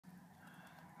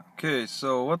Okay,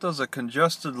 so what does a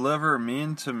congested liver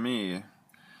mean to me?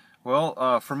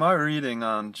 Well, from my reading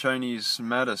on Chinese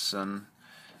medicine,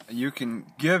 you can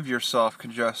give yourself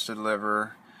congested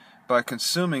liver by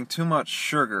consuming too much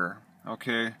sugar,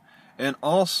 okay? And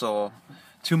also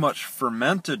too much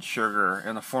fermented sugar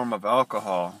in the form of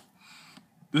alcohol.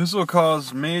 This will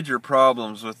cause major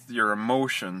problems with your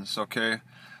emotions, okay?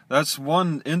 That's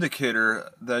one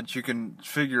indicator that you can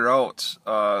figure out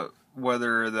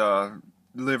whether the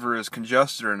liver is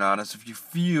congested or not, is if you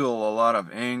feel a lot of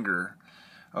anger,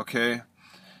 okay?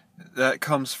 That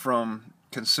comes from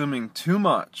consuming too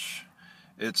much.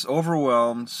 It's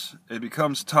overwhelmed, it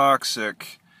becomes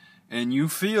toxic, and you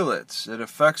feel it. It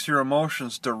affects your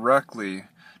emotions directly.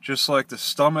 Just like the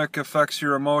stomach affects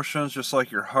your emotions, just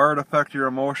like your heart affects your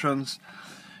emotions.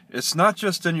 It's not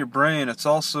just in your brain, it's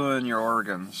also in your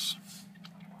organs.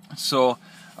 So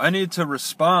I need to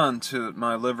respond to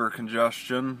my liver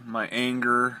congestion, my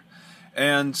anger,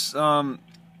 and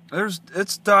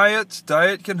it's diet.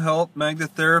 Diet can help.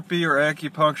 Magnetherapy or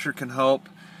acupuncture can help,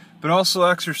 but also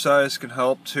exercise can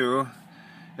help too.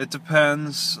 It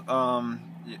depends.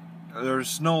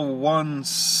 There's no one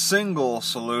single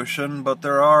solution, but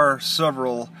there are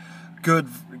several good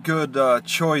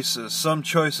choices. Some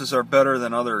choices are better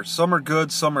than others. Some are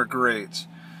good, some are great.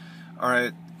 All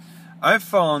right. I've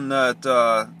found that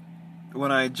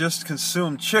when I just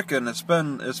consume chicken, it's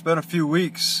been a few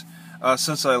weeks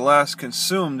since I last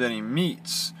consumed any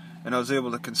meats, and I was able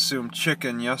to consume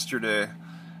chicken yesterday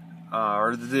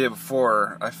or the day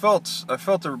before. I felt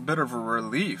a bit of a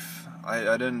relief.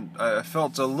 I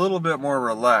felt a little bit more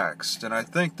relaxed, and I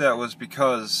think that was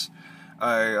because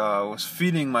I was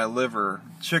feeding my liver.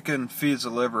 Chicken feeds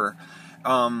the liver.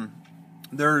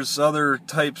 There's other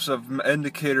types of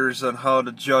indicators on how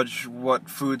to judge what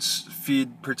foods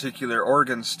feed particular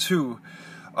organs too.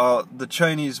 The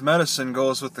Chinese medicine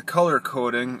goes with the color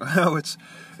coding. It's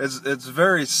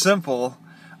very simple,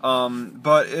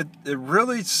 but it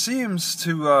really seems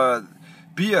to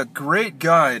be a great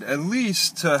guide, at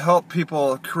least to help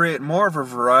people create more of a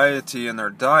variety in their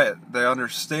diet. They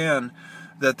understand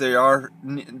that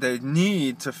they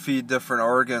need to feed different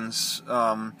organs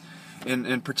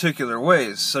in particular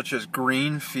ways, such as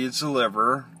green feeds the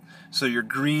liver, so your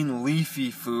green leafy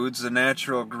foods, the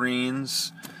natural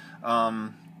greens.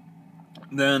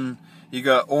 Then you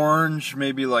got orange,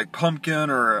 maybe like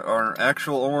pumpkin or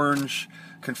actual orange,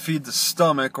 can feed the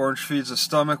stomach. Orange feeds the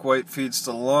stomach, white feeds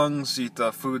the lungs. Eat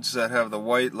the foods that have the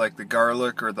white, like the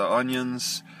garlic or the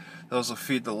onions. Those will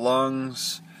feed the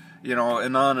lungs, and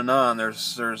on and on.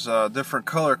 There's different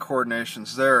color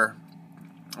coordinations there.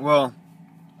 Well,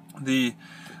 the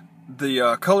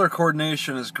color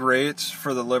coordination is great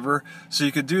for the liver, so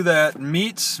you could do that.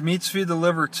 Meats feed the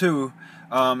liver too,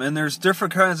 and there's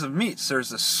different kinds of meats. There's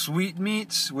the sweet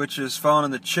meat, which is found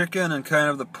in the chicken and kind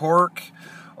of the pork,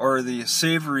 or the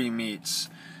savory meats.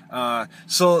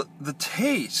 So the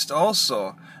taste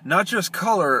also, not just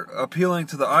color appealing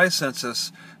to the eye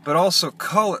senses, but also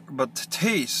the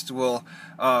taste will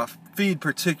feed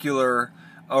particular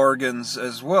organs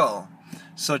as well,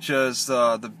 such as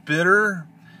the bitter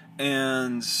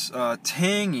and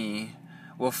tangy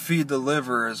will feed the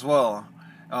liver as well.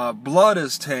 Blood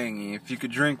is tangy if you could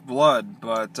drink blood,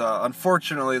 but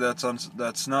unfortunately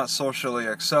that's not socially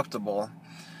acceptable.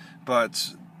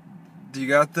 But you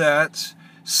got that.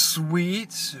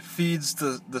 Sweet feeds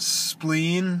the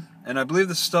spleen and I believe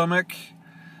the stomach.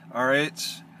 All right.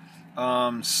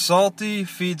 Salty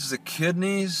feeds the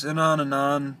kidneys, and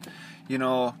on.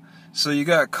 So you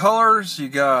got colors, you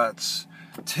got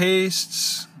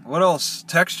tastes. What else?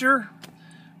 Texture?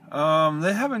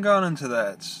 They haven't gone into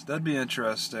that. That'd be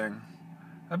interesting.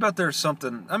 I bet there's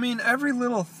something. I mean, every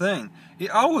little thing.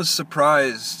 I was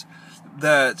surprised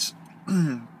that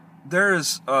there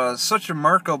is such a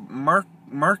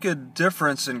marked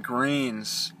difference in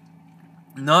grains.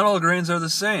 Not all grains are the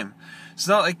same. It's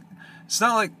not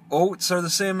like oats are the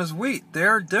same as wheat. They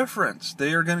are different.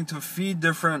 They are going to feed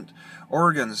different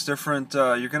organs, different.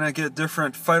 You're going to get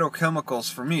different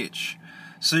phytochemicals from each.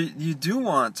 So you do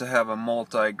want to have a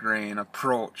multi-grain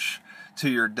approach to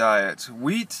your diet.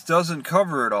 Wheat doesn't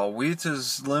cover it all. Wheat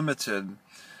is limited.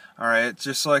 All right,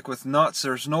 just like with nuts,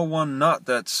 there's no one nut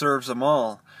that serves them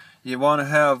all. You want to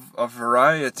have a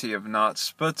variety of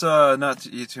nuts, but not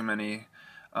to eat too many,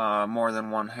 more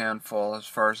than one handful, as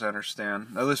far as I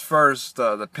understand. As far as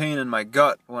the pain in my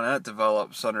gut when that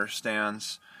develops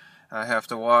understands. I have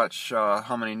to watch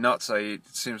how many nuts I eat.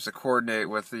 It seems to coordinate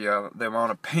with the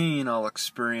amount of pain I'll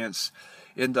experience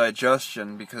in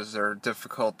digestion, because they're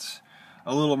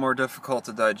a little more difficult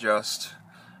to digest.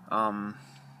 But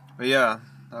yeah,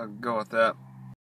 I'll go with that.